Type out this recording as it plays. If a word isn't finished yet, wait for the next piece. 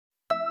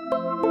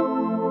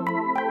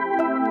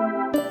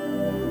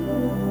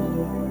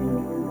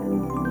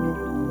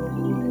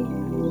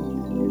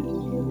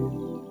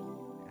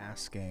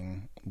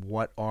asking,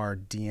 what are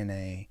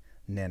DNA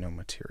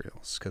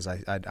nanomaterials? Because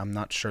I'm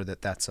not sure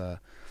that that's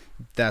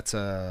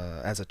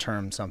as a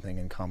term something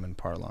in common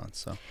parlance.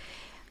 So.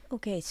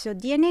 Okay, so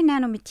DNA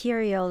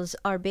nanomaterials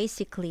are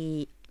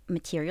basically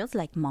materials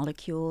like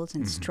molecules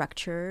and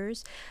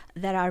structures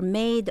that are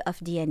made of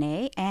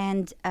DNA,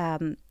 and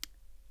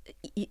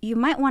you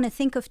might want to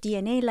think of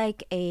DNA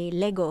like a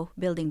Lego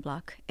building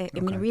block. I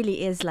mean, it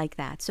really is like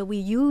that. So we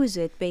use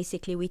it,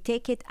 basically, we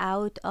take it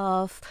out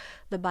of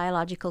the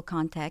biological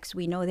context.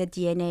 We know that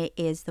DNA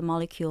is the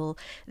molecule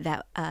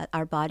that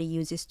our body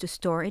uses to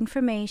store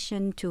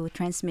information, to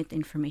transmit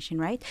information,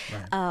 right?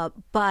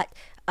 But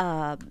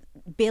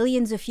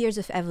billions of years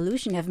of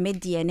evolution have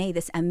made DNA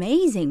this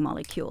amazing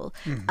molecule.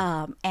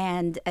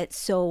 And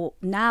so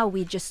now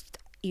we just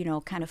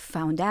kind of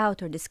found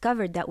out or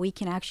discovered that we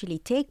can actually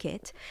take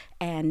it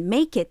and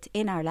make it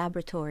in our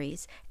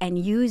laboratories and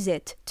use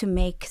it to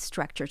make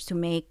structures, to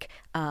make,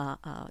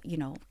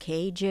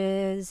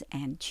 cages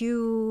and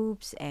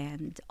tubes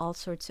and all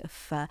sorts of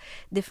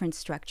different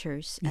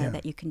structures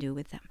that you can do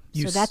with them.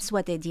 So that's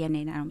what a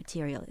DNA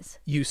nanomaterial is.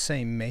 You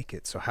say make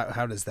it. So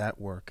how does that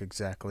work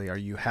exactly? Are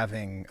you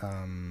having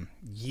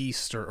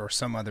yeast or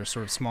some other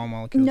sort of small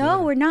molecule?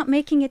 No, we're not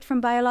making it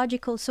from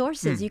biological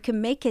sources. You can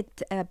make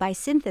it by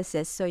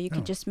synthesis. So you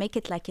can just make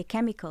it like a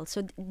chemical.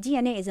 So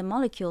DNA is a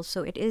molecule,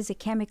 so it is a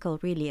chemical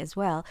really as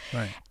well.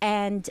 Right.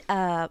 And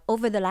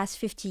over the last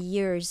 50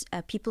 years,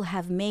 people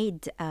have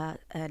made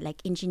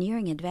like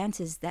engineering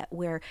advances that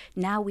where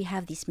now we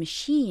have these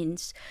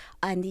machines,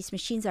 and these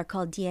machines are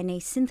called DNA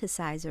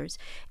synthesizers.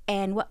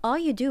 And what all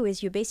you do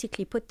is you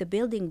basically put the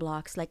building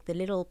blocks, like the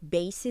little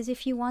bases,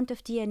 if you want,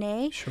 of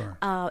DNA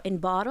in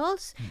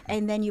bottles,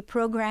 and then you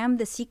program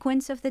the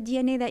sequence of the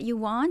DNA that you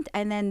want,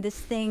 and then this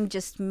thing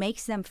just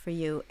makes them for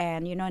you.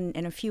 And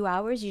in a few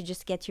hours, you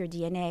just get your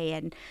DNA,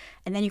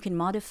 and then you can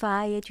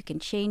modify it, you can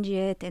change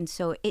it, and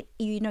so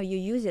you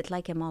use it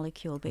like a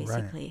molecule,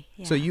 basically. Right.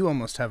 Yeah. So you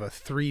almost have a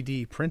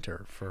 3D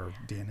printer for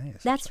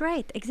DNA. That's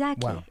right.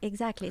 Exactly. Wow.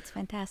 Exactly. It's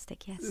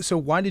fantastic. Yes. So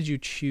why did you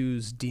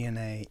choose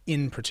DNA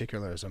in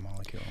particular as a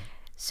molecule?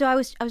 So I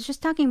was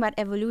just talking about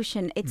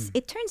evolution.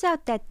 It turns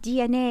out that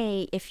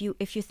DNA, if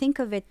you think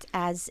of it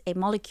as a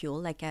molecule,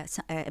 like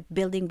a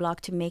building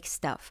block to make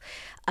stuff,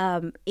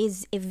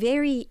 is a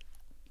very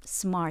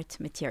smart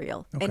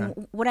material. Okay.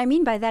 And what I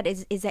mean by that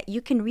is that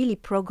you can really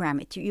program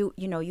it.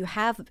 You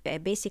have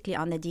basically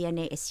on the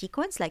DNA a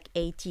sequence like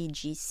A, T,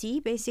 G,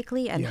 C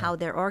basically, and how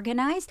they're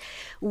organized.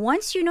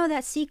 Once you know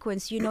that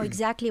sequence, you know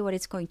exactly what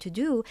it's going to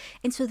do.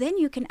 And so then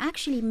you can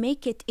actually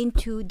make it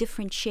into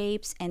different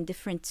shapes and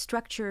different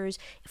structures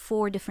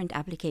for different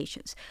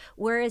applications.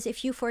 Whereas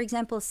if you, for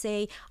example,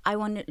 say,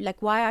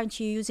 why aren't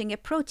you using a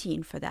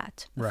protein for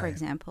that, for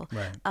example?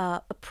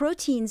 Right.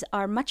 Proteins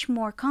are much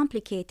more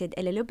complicated,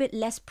 a little bit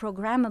less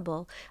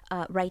programmable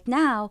right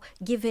now,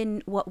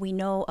 given what we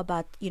know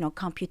about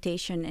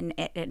computation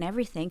and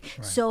everything.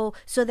 Right. So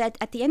that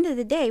at the end of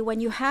the day,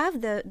 when you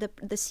have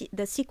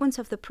the sequence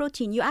of the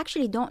protein, you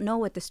actually don't know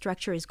what the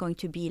structure is going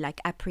to be like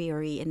a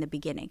priori in the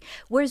beginning.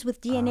 Whereas with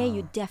DNA,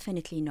 you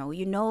definitely know.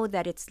 You know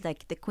that it's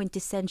like the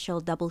quintessential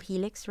double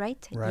helix,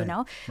 right? Right.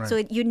 Right.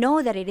 So you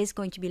know that it is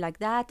going to be like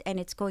that, and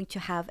it's going to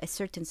have a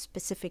certain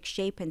specific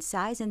shape and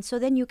size. And so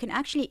then you can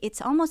actually,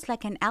 it's almost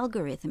like an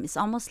algorithm. It's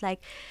almost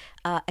like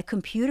a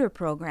computer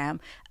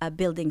program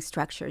building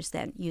structures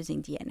then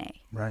using DNA.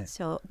 Right.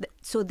 So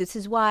this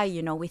is why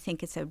we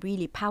think it's a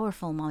really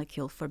powerful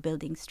molecule for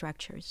building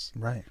structures.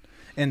 Right.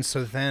 And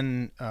so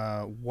then,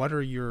 what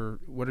are you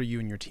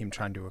and your team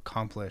trying to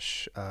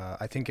accomplish?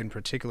 I think in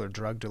particular,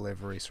 drug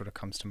delivery sort of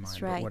comes to mind.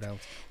 That's right. But what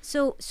else?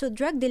 So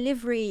drug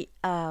delivery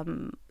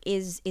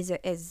is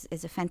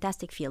a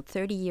fantastic field.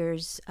 30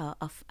 years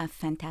of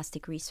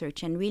fantastic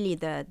research, and really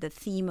the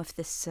theme of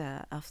this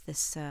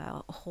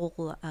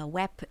whole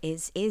web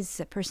is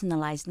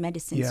personalized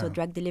medicine. Yeah. So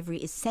drug delivery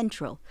is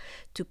central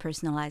to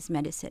personalized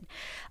medicine.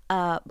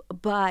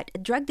 But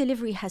drug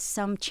delivery has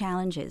some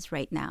challenges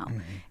right now,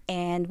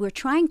 and we're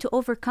trying to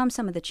overcome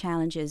some of the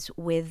challenges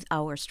with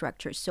our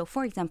structures. So,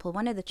 for example,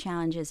 one of the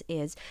challenges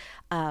is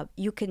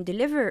you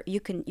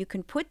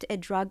can put a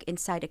drug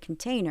inside a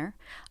container,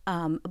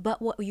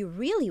 but what you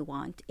really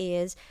want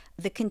is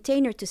the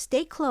container to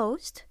stay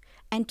closed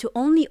and to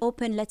only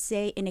open, let's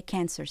say, in a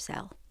cancer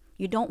cell.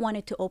 You don't want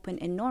it to open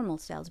in normal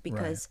cells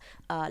because,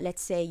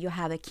 let's say, you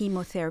have a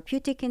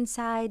chemotherapeutic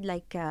inside,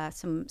 like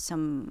some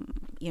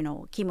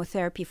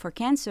chemotherapy for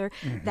cancer.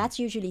 That's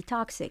usually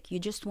toxic. You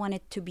just want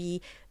it to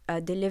be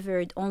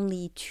delivered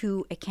only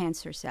to a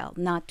cancer cell,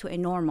 not to a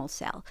normal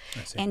cell.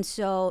 And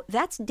so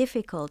that's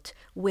difficult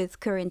with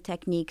current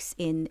techniques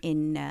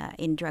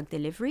in drug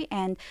delivery.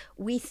 And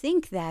we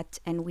think that,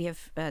 and we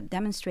have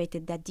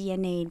demonstrated that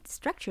DNA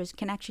structures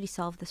can actually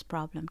solve this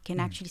problem,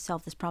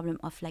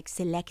 of like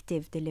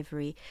selective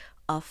delivery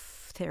of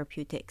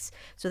therapeutics.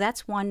 So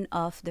that's one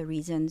of the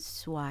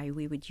reasons why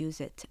we would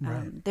use it.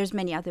 There's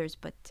many others,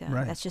 but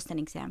that's just an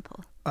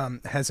example.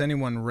 Has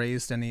anyone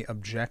raised any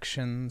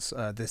objections,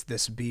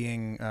 this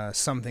being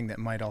something that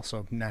might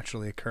also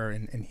naturally occur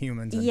in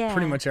humans and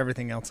pretty much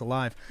everything else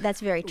alive?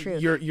 That's very true.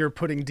 You're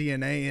putting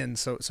DNA in,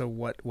 so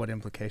what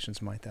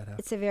implications might that have?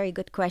 It's a very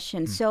good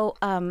question. So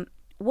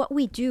what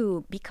we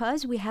do,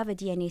 because we have a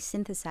DNA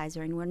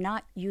synthesizer and we're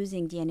not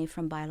using DNA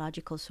from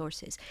biological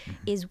sources,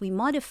 is we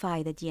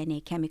modify the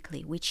DNA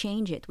chemically. We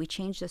change it. We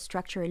change the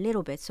structure a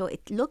little bit. So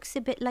it looks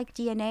a bit like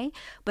DNA,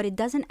 but it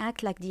doesn't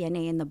act like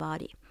DNA in the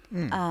body.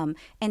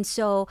 And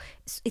so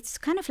it's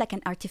kind of like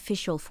an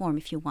artificial form,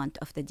 if you want,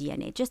 of the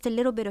DNA. Just a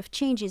little bit of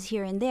changes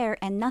here and there,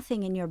 and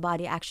nothing in your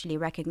body actually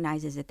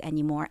recognizes it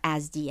anymore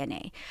as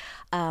DNA.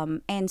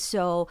 And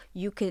so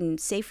you can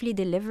safely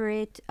deliver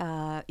it.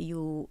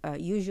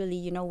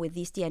 Usually, with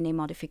these DNA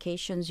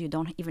modifications, you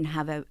don't even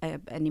have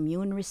an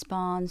immune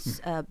response.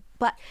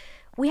 But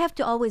we have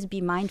to always be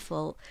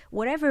mindful,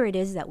 whatever it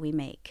is that we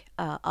make,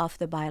 of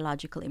the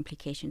biological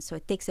implications. So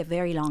it takes a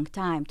very long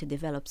time to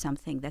develop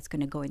something that's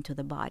going to go into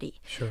the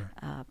body. Sure.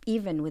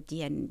 Even with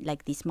DNA,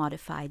 like this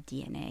modified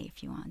DNA,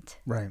 if you want.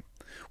 Right.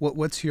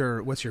 What's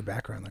your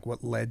background? Like,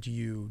 what led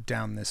you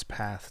down this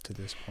path to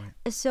this point?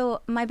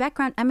 So my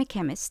background, I'm a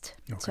chemist.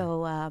 Okay.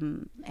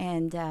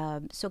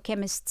 So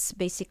chemists,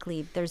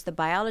 basically, there's the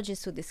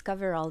biologists who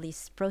discover all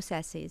these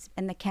processes,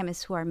 and the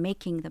chemists who are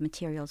making the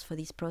materials for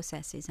these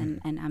processes.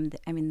 And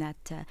I'm in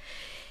that.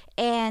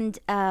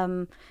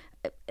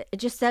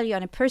 Just tell you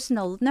on a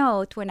personal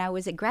note, when I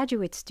was a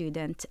graduate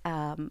student,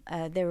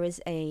 there was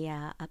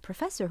a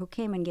professor who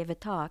came and gave a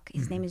talk.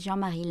 His name is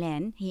Jean-Marie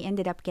Laine. He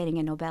ended up getting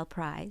a Nobel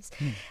Prize.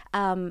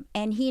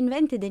 And he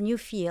invented a new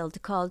field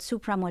called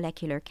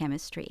supramolecular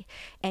chemistry.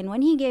 And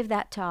when he gave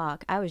that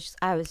talk, I was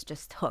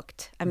just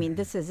hooked. I mean,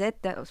 this is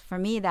it. For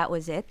me, that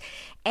was it.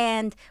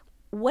 And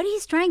what he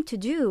was trying to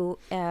do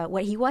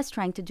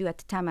at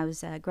the time I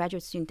was a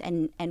graduate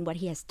student, and what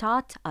he has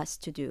taught us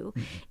to do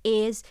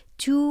is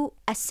to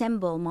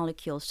assemble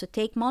molecules, to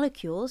take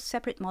molecules,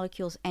 separate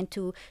molecules, and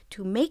to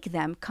make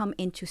them come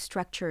into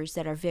structures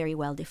that are very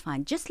well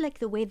defined, just like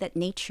the way that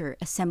nature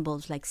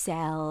assembles like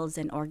cells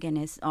and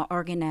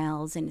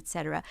organelles and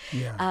etc.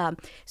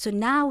 So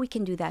now we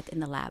can do that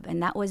in the lab,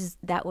 and that was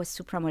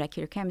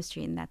supramolecular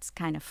chemistry, and that's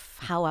kind of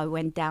how I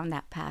went down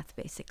that path,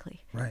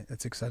 basically. Right,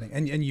 that's exciting.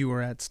 And you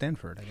were at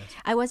Stanford, I guess.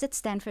 I was at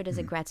Stanford as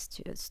a grad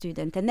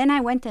student, and then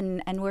I went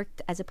and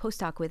worked as a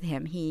postdoc with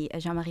him.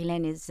 Jean-Marie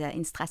Laine is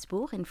in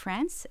Strasbourg in France,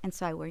 and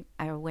so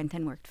I went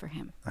and worked for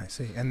him. I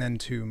see. And then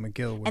to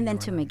McGill. And then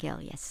to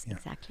McGill, yes,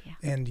 exactly.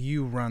 Yeah. And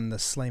you run the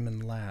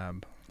Sleiman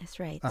lab. That's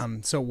right.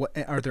 So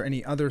are there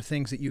any other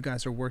things that you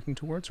guys are working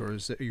towards, or are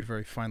you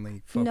very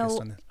finely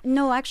focused on this?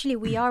 No, actually,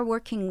 we are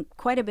working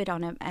quite a bit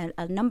on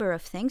a number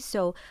of things.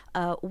 So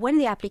one of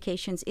the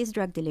applications is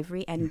drug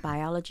delivery and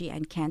biology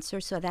and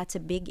cancer. So that's a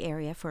big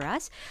area for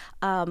us.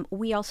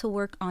 We also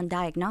work on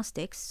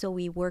diagnostics. So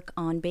we work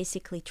on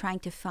basically trying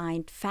to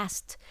find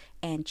fast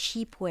and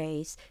cheap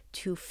ways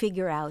to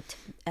figure out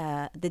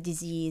the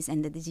disease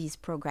and the disease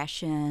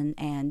progression,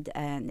 and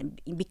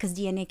because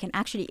DNA can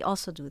actually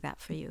also do that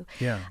for you.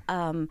 Yeah.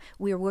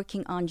 We're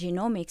working on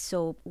genomics,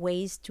 so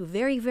ways to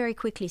very, very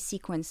quickly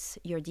sequence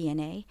your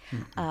DNA.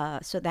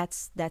 So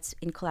that's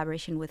in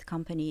collaboration with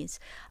companies.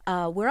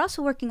 We're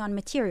also working on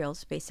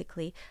materials,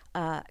 basically,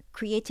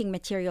 creating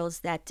materials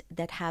that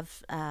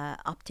have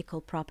optical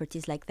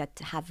properties, like that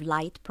have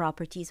light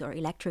properties or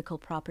electrical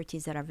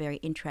properties that are very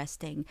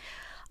interesting.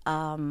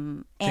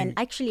 And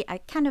actually, I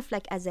kind of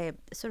like as a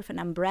sort of an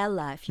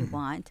umbrella, if you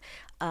want,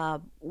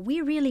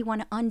 we really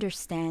want to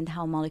understand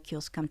how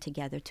molecules come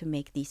together to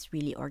make these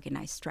really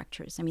organized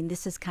structures. I mean,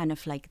 this is kind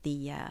of like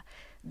the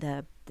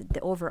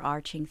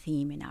overarching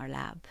theme in our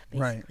lab,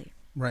 basically.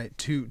 Right.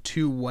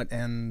 To what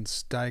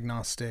ends?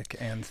 Diagnostic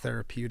and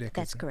therapeutic?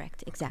 That's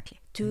correct. Exactly.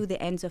 To the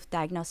ends of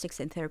diagnostics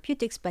and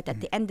therapeutics, but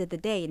at the end of the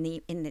day,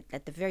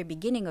 at the very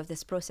beginning of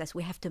this process,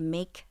 we have to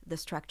make the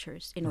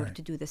structures in order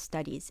to do the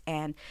studies,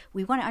 and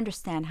we want to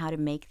understand how to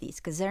make these,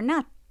 because they're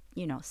not,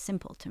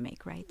 simple to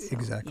make, right? So,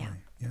 exactly.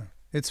 Yeah.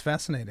 It's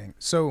fascinating.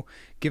 So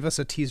give us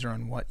a teaser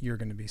on what you're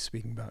going to be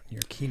speaking about in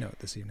your keynote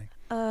this evening.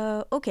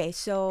 Okay,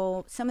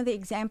 so some of the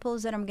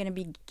examples that I'm going to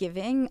be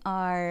giving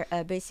are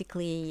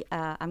basically,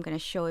 I'm going to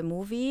show a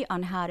movie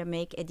on how to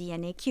make a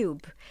DNA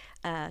cube.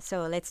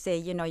 So let's say,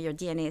 your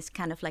DNA is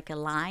kind of like a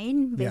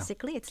line,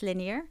 basically. It's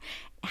linear.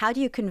 How do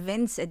you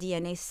convince a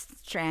DNA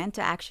strand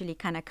to actually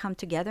kind of come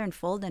together and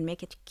fold and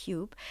make it a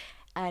cube?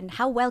 And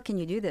how well can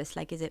you do this?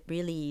 Like, is it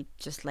really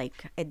just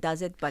like it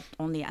does it, but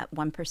only at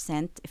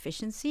 1%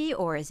 efficiency,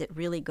 or is it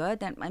really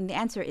good? And the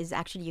answer is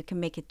actually you can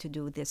make it to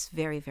do this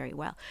very, very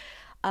well.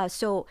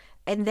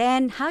 And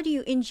then how do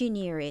you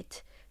engineer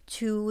it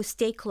to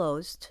stay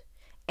closed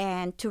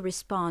and to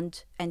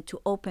respond and to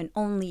open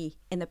only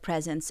in the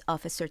presence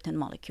of a certain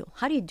molecule?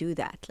 How do you do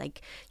that?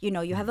 Like,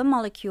 you have a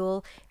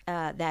molecule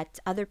that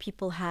other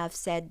people have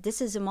said,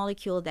 this is a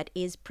molecule that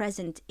is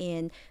present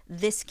in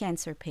this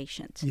cancer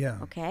patient. Yeah.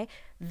 Okay?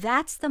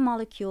 That's the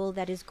molecule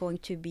that is going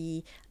to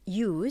be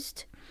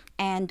used.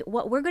 And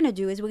what we're going to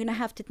do is we're going to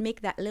have to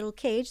make that little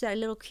cage, that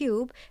little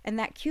cube, and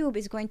that cube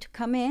is going to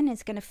come in,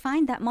 it's going to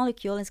find that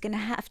molecule, and it's going to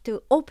have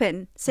to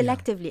open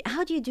selectively.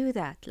 How do you do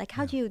that? Like,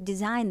 how do you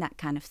design that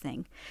kind of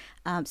thing?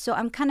 So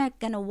I'm kind of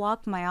going to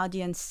walk my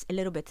audience a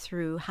little bit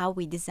through how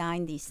we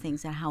design these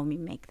things and how we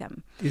make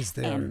them,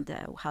 and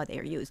how they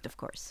are used, of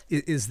course.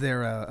 Is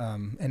there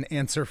an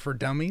answer for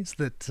dummies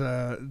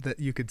that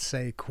you could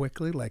say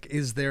quickly? Like,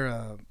 is there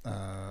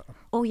a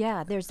oh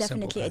yeah, there's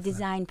definitely a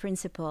design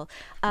principle.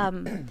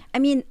 I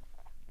mean,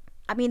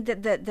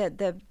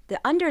 the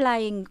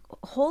underlying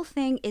whole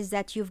thing is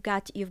that you've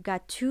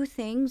got two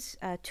things,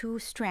 two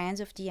strands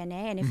of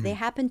DNA, and if they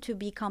happen to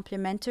be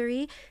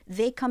complementary,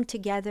 they come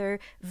together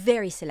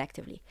very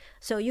selectively.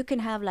 So you can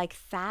have like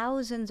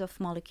thousands of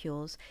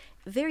molecules,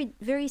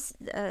 very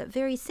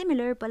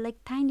similar, but like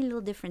tiny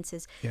little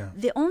differences. Yeah.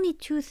 The only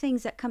two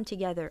things that come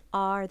together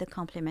are the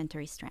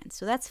complementary strands.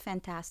 So that's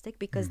fantastic,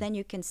 because then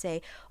you can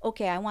say,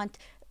 okay, I want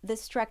this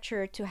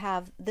structure to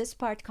have this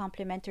part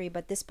complementary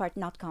but this part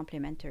not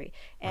complementary,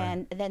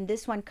 and then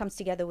this one comes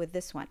together with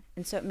this one,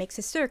 and so it makes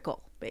a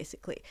circle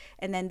basically,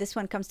 and then this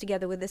one comes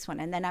together with this one,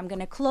 and then I'm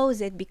going to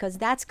close it because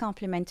that's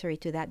complementary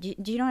to that. Do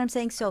you know what I'm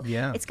saying? So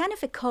it's kind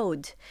of a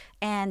code,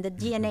 and the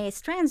DNA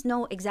strands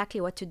know exactly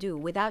what to do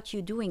without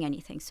you doing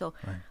anything. So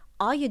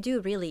all you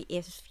do really,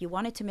 if you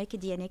wanted to make a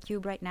DNA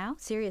cube right now,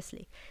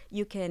 seriously,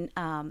 you can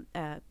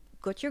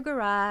go to your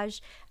garage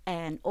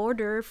and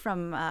order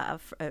from a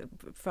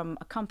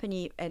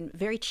company, and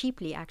very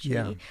cheaply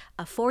actually,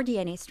 4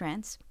 DNA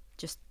strands.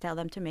 Just tell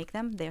them to make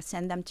them. They'll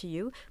send them to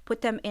you. Put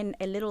them in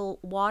a little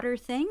water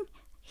thing,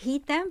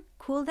 heat them,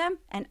 cool them,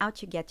 and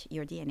out you get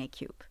your DNA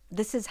cube.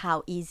 This is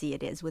how easy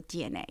it is with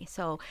DNA.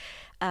 So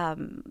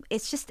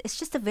it's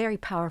just a very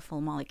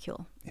powerful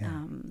molecule.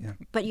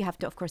 But you have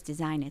to, of course,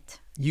 design it.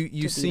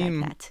 You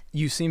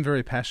seem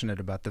very passionate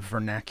about the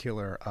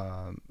vernacular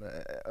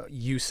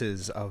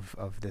uses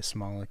of this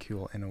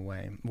molecule in a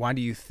way. Why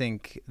do you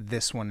think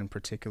this one in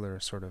particular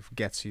sort of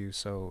gets you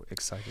so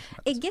excited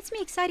about this? It gets me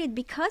excited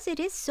because it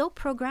is so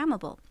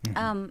programmable.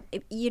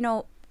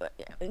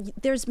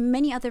 There's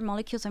many other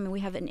molecules. I mean,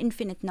 we have an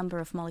infinite number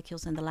of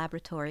molecules in the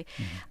laboratory,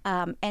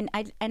 and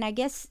I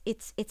guess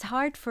it's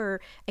hard for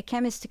a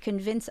chemist to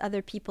convince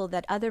other people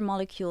that other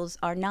molecules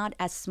are not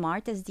as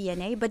smart as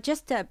DNA. But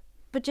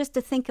just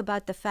to think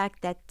about the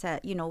fact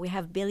that we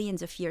have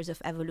billions of years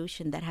of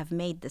evolution that have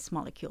made this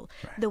molecule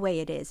the way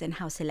it is and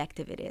how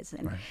selective it is,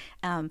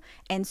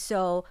 and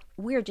so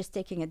we're just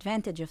taking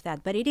advantage of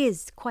that. But it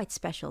is quite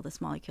special, this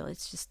molecule.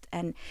 It's just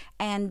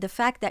and the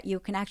fact that you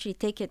can actually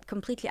take it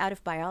completely out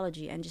of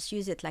biology and just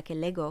use it like a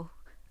Lego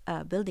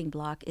building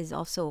block is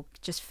also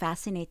just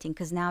fascinating,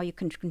 because now you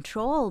can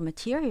control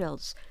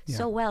materials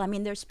so well. I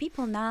mean, there's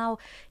people now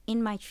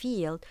in my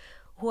field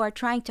who are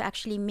trying to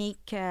actually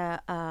make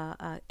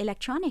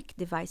electronic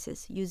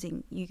devices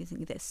using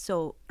this.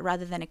 So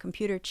rather than a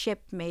computer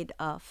chip made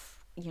of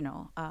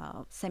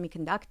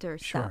semiconductor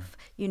stuff,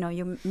 you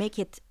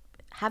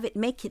have it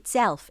make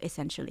itself,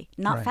 essentially,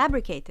 not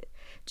fabricate it.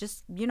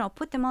 Just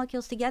put the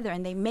molecules together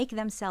and they make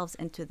themselves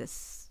into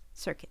this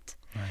circuit.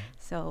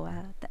 So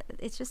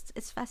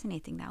it's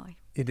fascinating that way.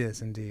 It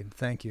is indeed.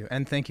 Thank you,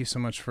 and thank you so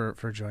much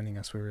for joining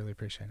us. We really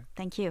appreciate it.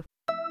 Thank you.